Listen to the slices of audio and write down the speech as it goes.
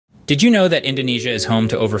Did you know that Indonesia is home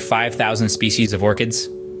to over 5,000 species of orchids?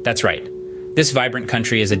 That's right. This vibrant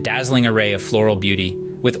country is a dazzling array of floral beauty,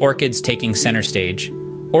 with orchids taking center stage.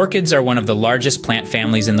 Orchids are one of the largest plant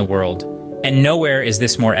families in the world, and nowhere is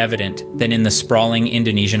this more evident than in the sprawling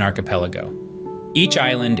Indonesian archipelago. Each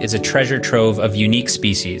island is a treasure trove of unique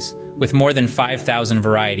species, with more than 5,000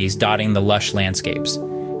 varieties dotting the lush landscapes.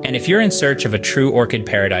 And if you're in search of a true orchid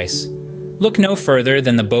paradise, look no further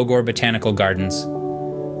than the Bogor Botanical Gardens.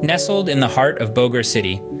 Nestled in the heart of Bogor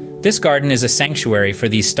city, this garden is a sanctuary for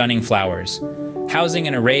these stunning flowers, housing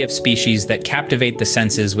an array of species that captivate the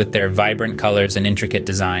senses with their vibrant colors and intricate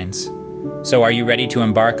designs. So are you ready to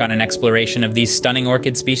embark on an exploration of these stunning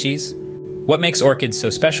orchid species? What makes orchids so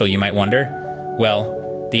special, you might wonder?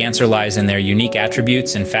 Well, the answer lies in their unique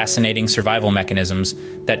attributes and fascinating survival mechanisms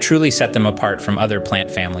that truly set them apart from other plant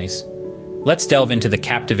families. Let's delve into the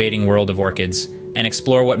captivating world of orchids and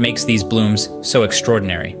explore what makes these blooms so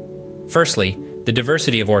extraordinary. Firstly, the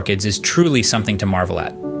diversity of orchids is truly something to marvel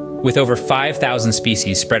at. With over 5,000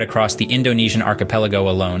 species spread across the Indonesian archipelago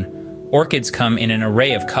alone, orchids come in an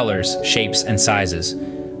array of colors, shapes, and sizes.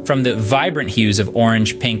 From the vibrant hues of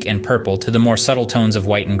orange, pink, and purple to the more subtle tones of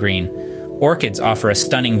white and green, orchids offer a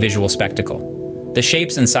stunning visual spectacle. The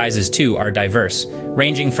shapes and sizes, too, are diverse,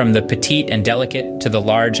 ranging from the petite and delicate to the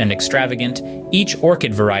large and extravagant. Each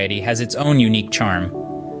orchid variety has its own unique charm.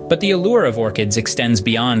 But the allure of orchids extends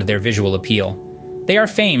beyond their visual appeal. They are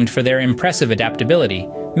famed for their impressive adaptability,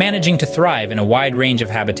 managing to thrive in a wide range of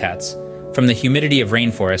habitats, from the humidity of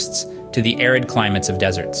rainforests to the arid climates of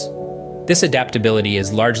deserts. This adaptability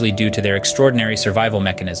is largely due to their extraordinary survival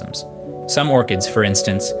mechanisms. Some orchids, for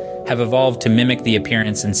instance, have evolved to mimic the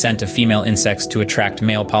appearance and scent of female insects to attract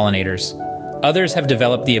male pollinators. Others have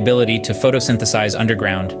developed the ability to photosynthesize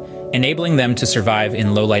underground, enabling them to survive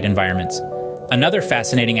in low-light environments. Another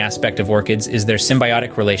fascinating aspect of orchids is their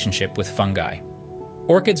symbiotic relationship with fungi.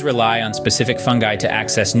 Orchids rely on specific fungi to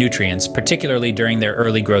access nutrients, particularly during their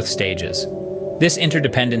early growth stages. This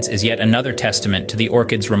interdependence is yet another testament to the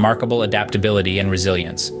orchid's remarkable adaptability and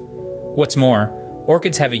resilience. What's more,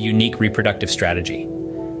 orchids have a unique reproductive strategy.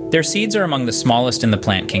 Their seeds are among the smallest in the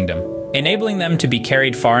plant kingdom, enabling them to be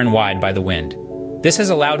carried far and wide by the wind. This has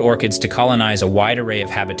allowed orchids to colonize a wide array of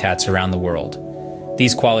habitats around the world.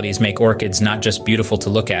 These qualities make orchids not just beautiful to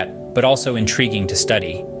look at, but also intriguing to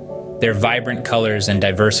study. Their vibrant colors and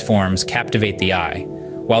diverse forms captivate the eye,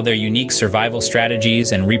 while their unique survival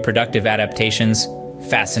strategies and reproductive adaptations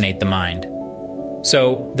fascinate the mind.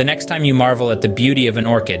 So, the next time you marvel at the beauty of an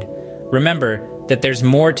orchid, remember that there's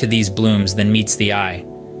more to these blooms than meets the eye.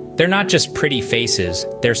 They're not just pretty faces,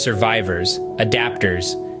 they're survivors,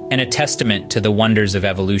 adapters, and a testament to the wonders of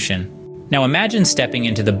evolution. Now imagine stepping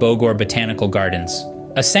into the Bogor Botanical Gardens,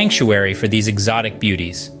 a sanctuary for these exotic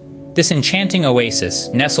beauties. This enchanting oasis,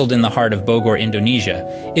 nestled in the heart of Bogor,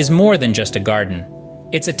 Indonesia, is more than just a garden.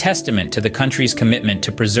 It's a testament to the country's commitment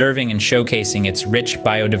to preserving and showcasing its rich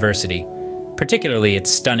biodiversity, particularly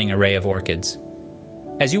its stunning array of orchids.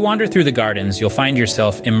 As you wander through the gardens, you'll find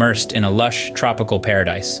yourself immersed in a lush, tropical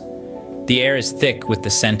paradise. The air is thick with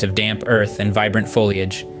the scent of damp earth and vibrant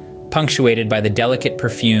foliage, punctuated by the delicate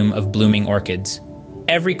perfume of blooming orchids.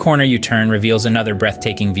 Every corner you turn reveals another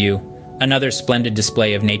breathtaking view, another splendid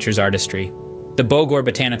display of nature's artistry. The Bogor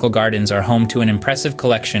Botanical Gardens are home to an impressive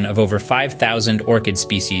collection of over 5,000 orchid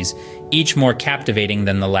species, each more captivating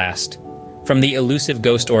than the last. From the elusive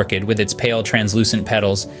ghost orchid with its pale translucent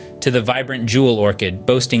petals to the vibrant jewel orchid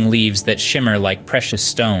boasting leaves that shimmer like precious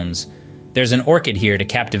stones, there's an orchid here to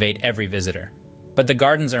captivate every visitor. But the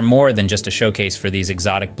gardens are more than just a showcase for these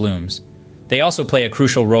exotic blooms. They also play a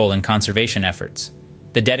crucial role in conservation efforts.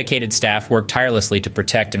 The dedicated staff work tirelessly to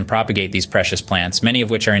protect and propagate these precious plants, many of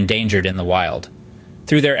which are endangered in the wild.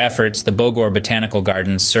 Through their efforts, the Bogor Botanical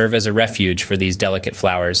Gardens serve as a refuge for these delicate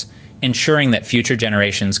flowers, ensuring that future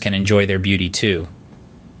generations can enjoy their beauty too.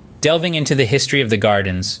 Delving into the history of the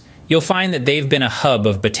gardens, you'll find that they've been a hub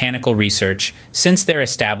of botanical research since their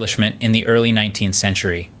establishment in the early 19th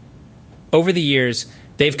century. Over the years,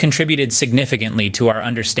 they've contributed significantly to our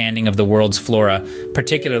understanding of the world's flora,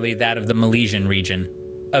 particularly that of the Malaysian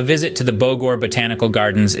region. A visit to the Bogor Botanical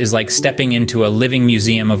Gardens is like stepping into a living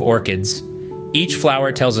museum of orchids. Each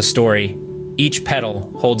flower tells a story, each petal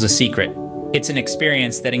holds a secret. It's an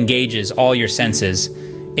experience that engages all your senses,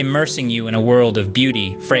 immersing you in a world of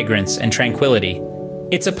beauty, fragrance, and tranquility.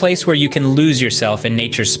 It's a place where you can lose yourself in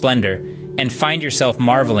nature's splendor and find yourself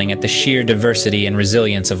marveling at the sheer diversity and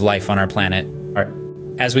resilience of life on our planet.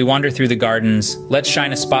 As we wander through the gardens, let's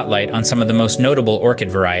shine a spotlight on some of the most notable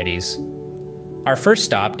orchid varieties. Our first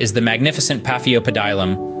stop is the magnificent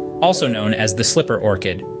Paphiopedilum, also known as the slipper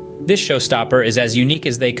orchid. This showstopper is as unique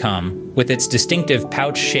as they come, with its distinctive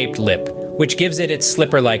pouch-shaped lip, which gives it its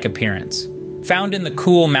slipper-like appearance. Found in the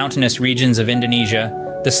cool mountainous regions of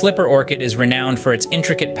Indonesia, the slipper orchid is renowned for its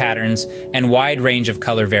intricate patterns and wide range of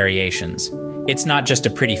color variations. It's not just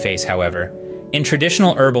a pretty face, however. In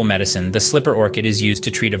traditional herbal medicine, the slipper orchid is used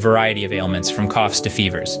to treat a variety of ailments from coughs to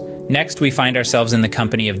fevers. Next, we find ourselves in the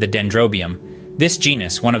company of the Dendrobium. This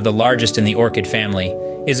genus, one of the largest in the orchid family,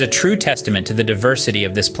 is a true testament to the diversity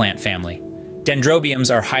of this plant family.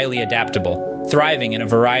 Dendrobiums are highly adaptable, thriving in a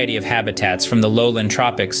variety of habitats from the lowland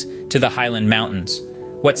tropics to the highland mountains.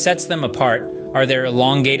 What sets them apart are their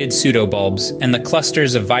elongated pseudobulbs and the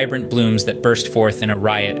clusters of vibrant blooms that burst forth in a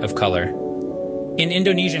riot of color. In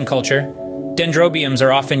Indonesian culture, Dendrobiums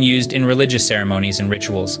are often used in religious ceremonies and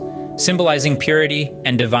rituals, symbolizing purity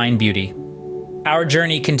and divine beauty. Our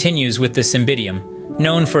journey continues with the Cymbidium,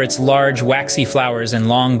 known for its large, waxy flowers and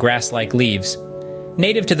long grass-like leaves.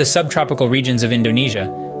 Native to the subtropical regions of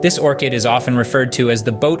Indonesia, this orchid is often referred to as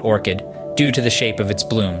the boat orchid due to the shape of its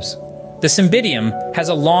blooms. The Cymbidium has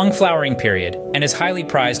a long flowering period and is highly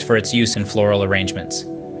prized for its use in floral arrangements.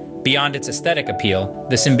 Beyond its aesthetic appeal,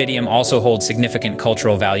 the Cymbidium also holds significant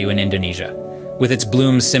cultural value in Indonesia, with its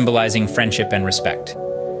blooms symbolizing friendship and respect.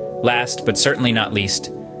 Last, but certainly not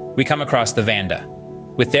least, we come across the Vanda.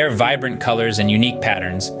 With their vibrant colors and unique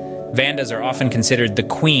patterns, Vandas are often considered the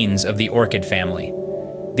queens of the orchid family.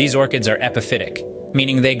 These orchids are epiphytic,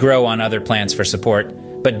 meaning they grow on other plants for support,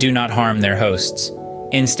 but do not harm their hosts.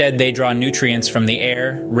 Instead, they draw nutrients from the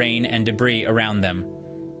air, rain, and debris around them.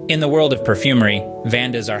 In the world of perfumery,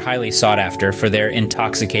 Vandas are highly sought after for their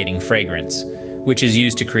intoxicating fragrance, which is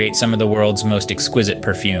used to create some of the world's most exquisite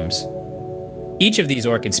perfumes. Each of these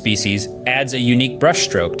orchid species adds a unique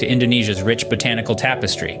brushstroke to Indonesia's rich botanical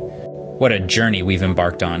tapestry. What a journey we've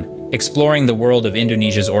embarked on, exploring the world of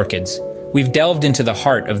Indonesia's orchids. We've delved into the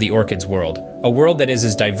heart of the orchids world, a world that is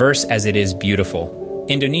as diverse as it is beautiful.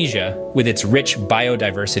 Indonesia, with its rich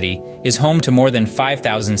biodiversity, is home to more than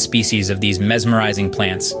 5,000 species of these mesmerizing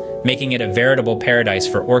plants, making it a veritable paradise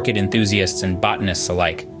for orchid enthusiasts and botanists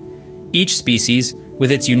alike. Each species,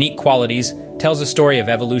 with its unique qualities, tells a story of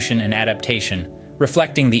evolution and adaptation,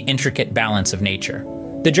 reflecting the intricate balance of nature.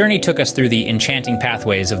 The journey took us through the enchanting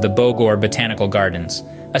pathways of the Bogor Botanical Gardens,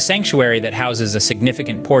 a sanctuary that houses a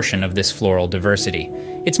significant portion of this floral diversity.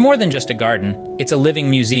 It's more than just a garden, it's a living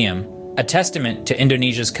museum, a testament to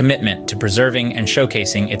Indonesia's commitment to preserving and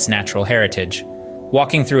showcasing its natural heritage.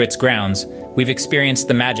 Walking through its grounds, we've experienced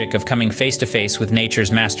the magic of coming face-to-face with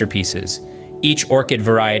nature's masterpieces, each orchid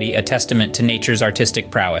variety a testament to nature's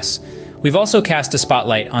artistic prowess. We've also cast a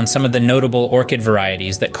spotlight on some of the notable orchid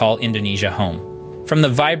varieties that call Indonesia home. From the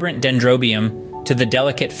vibrant Dendrobium to the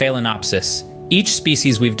delicate Phalaenopsis, each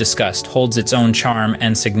species we've discussed holds its own charm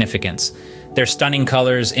and significance. Their stunning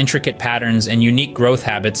colors, intricate patterns, and unique growth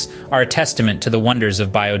habits are a testament to the wonders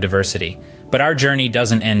of biodiversity. But our journey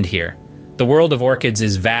doesn't end here. The world of orchids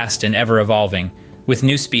is vast and ever-evolving, with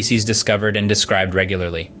new species discovered and described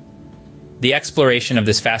regularly. The exploration of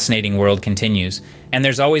this fascinating world continues, and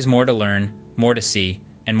there's always more to learn, more to see,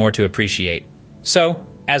 and more to appreciate. So,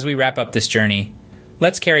 as we wrap up this journey,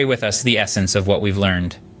 let's carry with us the essence of what we've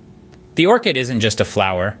learned. The orchid isn't just a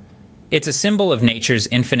flower. It's a symbol of nature's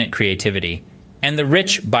infinite creativity and the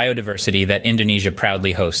rich biodiversity that Indonesia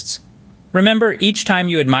proudly hosts. Remember, each time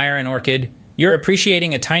you admire an orchid, you're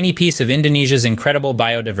appreciating a tiny piece of Indonesia's incredible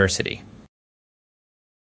biodiversity.